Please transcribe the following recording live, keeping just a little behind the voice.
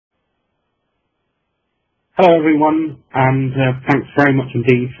Hello everyone, and thanks very much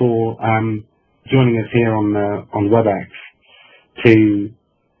indeed for joining us here on WebEx to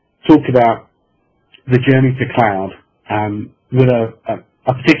talk about the journey to cloud, with a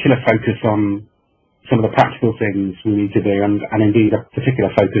particular focus on some of the practical things we need to do, and indeed a particular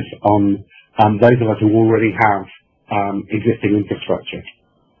focus on those of us who already have existing infrastructure.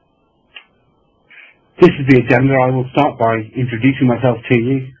 This is the agenda. I will start by introducing myself to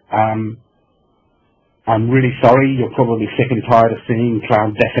you. I'm really sorry, you're probably sick and tired of seeing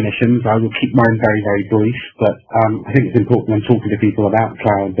cloud definitions. I will keep mine very, very brief, but I think it's important when talking to people about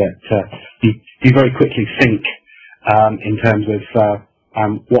cloud that you very quickly think in terms of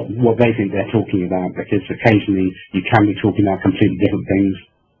what they think they're talking about, because occasionally you can be talking about completely different things.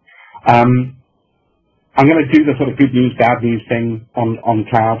 I'm going to do the sort of good news, bad news thing on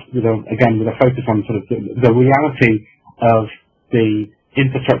cloud, with a focus on sort of the reality of the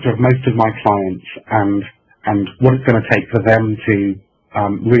infrastructure of most of my clients and what it's going to take for them to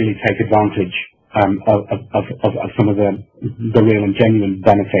really take advantage of some of the real and genuine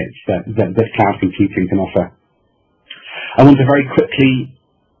benefits that cloud computing can offer. I want to very quickly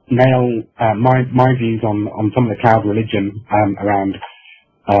nail my views on some of the cloud religion around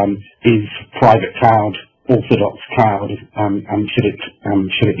is private cloud orthodox cloud, and should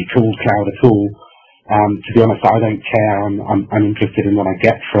it be called cloud at all? To be honest, I don't care. I'm interested in what I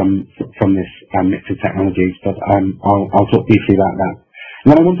get from this mix of technologies, but I'll talk briefly about that.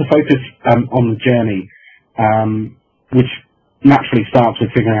 And then I want to focus on the journey, which naturally starts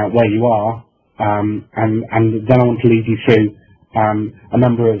with figuring out where you are, and then I want to lead you through a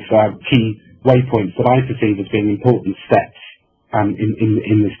number of key waypoints that I perceive as being important steps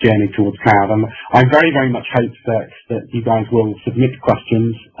in this journey towards cloud. And I very, very much hope that you guys will submit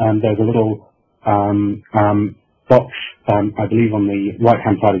questions. There's a little box, I believe, on the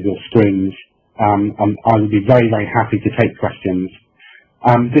right-hand side of your screens, and I would be very, very happy to take questions.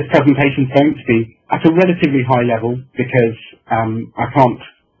 This presentation is going to be at a relatively high level because I can't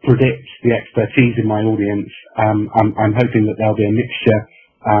predict the expertise in my audience. I'm hoping that there'll be a mixture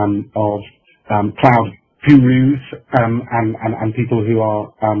of cloud gurus and people who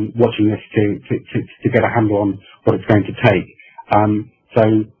are watching this to get a handle on what it's going to take.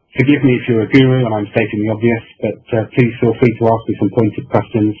 So forgive me if you're a guru and I'm stating the obvious, but please feel free to ask me some pointed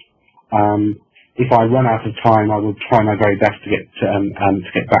questions. If I run out of time, I will try my very best to get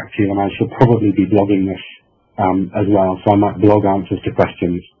back to you, and I shall probably be blogging this as well, so I might blog answers to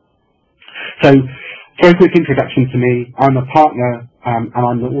questions. So, very quick introduction to me. I'm a partner, and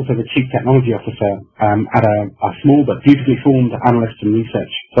I'm also the Chief Technology Officer at a small but beautifully formed analyst and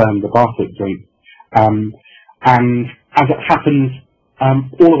research firm, the Bartlett Group. And as it happens,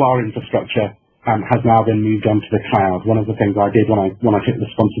 all of our infrastructure has now been moved onto the cloud. One of the things I did when I took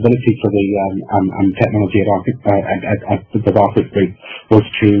responsibility for the technology at the Bartlett Group was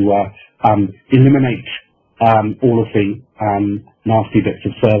to eliminate all of the nasty bits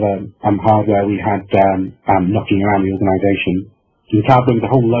of server hardware we had knocking around the organisation. The cloud brings a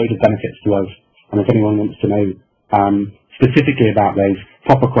whole load of benefits to us, and if anyone wants to know specifically about those,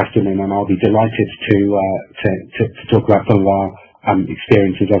 pop a question in, and I'll be delighted to talk about some of our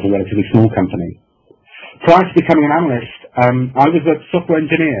experiences as a relatively small company. Prior to becoming an analyst, I was a software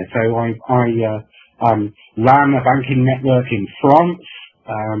engineer, so I ran a banking network in France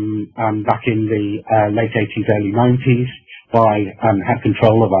back in the late 80s, early 90s, where I had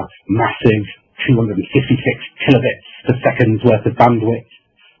control of a massive 256 kilobits per second worth of bandwidth,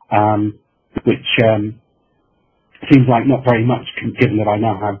 which seems like not very much given that I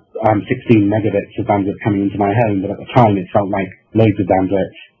now have 16 megabits of bandwidth coming into my home, but at the time it felt like loads of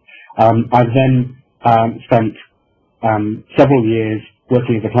bandwidth. I've then spent several years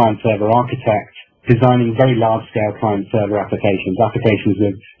working as a client-server architect, designing very large-scale client-server applications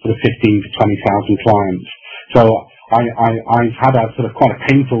with sort of 15 to 20,000 clients. So I've had a sort of quite a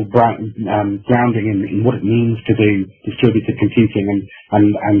painful grounding in what it means to do distributed computing,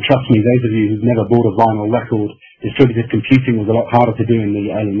 and trust me, those of you who've never bought a vinyl record, distributed computing was a lot harder to do in the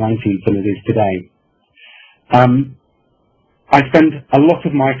early 90s than it is today. I spend a lot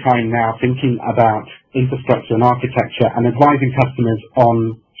of my time now thinking about infrastructure and architecture and advising customers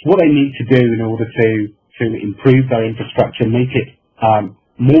on what they need to do in order to improve their infrastructure, make it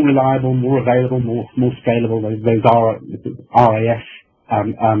more reliable, more available, more scalable. Those are RAS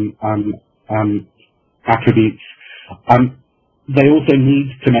attributes. They also need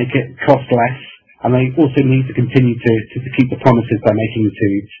to make it cost less, and they also need to continue to keep the promises they're making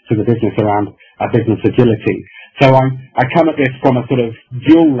to the business around business agility. So I come at this from a sort of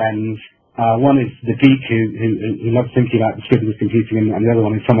dual lens. One is the geek who loves thinking about distributed computing, and the other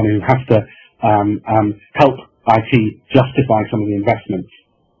one is someone who has to help IT justify some of the investments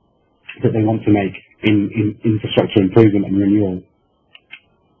that they want to make in infrastructure improvement and renewal.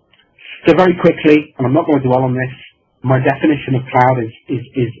 So very quickly, and I'm not going to dwell on this, my definition of cloud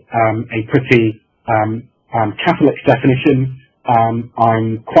is a pretty Catholic definition.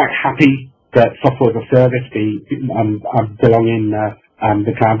 I'm quite happy that software as a service belong in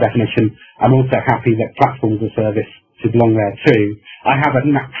the cloud definition. I'm also happy that platform as a service should belong there too. I have a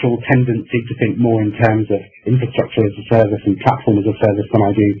natural tendency to think more in terms of infrastructure as a service and platform as a service than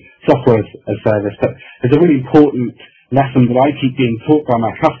I do software as a service. But there's a really important lesson that I keep being taught by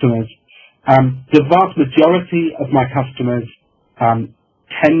my customers. The vast majority of my customers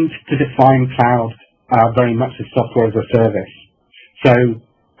tend to define cloud very much as software as a service. So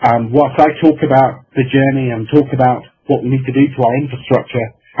whilst I talk about the journey and talk about what we need to do to our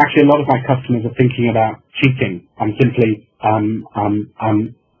infrastructure, actually a lot of my customers are thinking about cheating and simply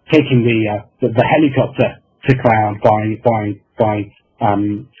taking the helicopter to cloud by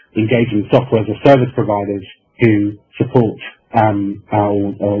engaging software as a service providers who support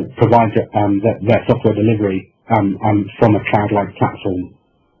or provide their software delivery from a cloud-like platform.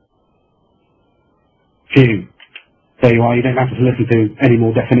 Phew. There you are. You don't have to listen to any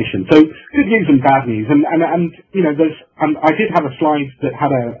more definitions. So good news and bad news, and you know, there's. I did have a slide that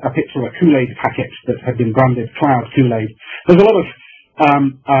had a picture of a Kool-Aid packet that had been branded Cloud Kool-Aid. There's a lot of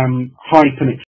hype and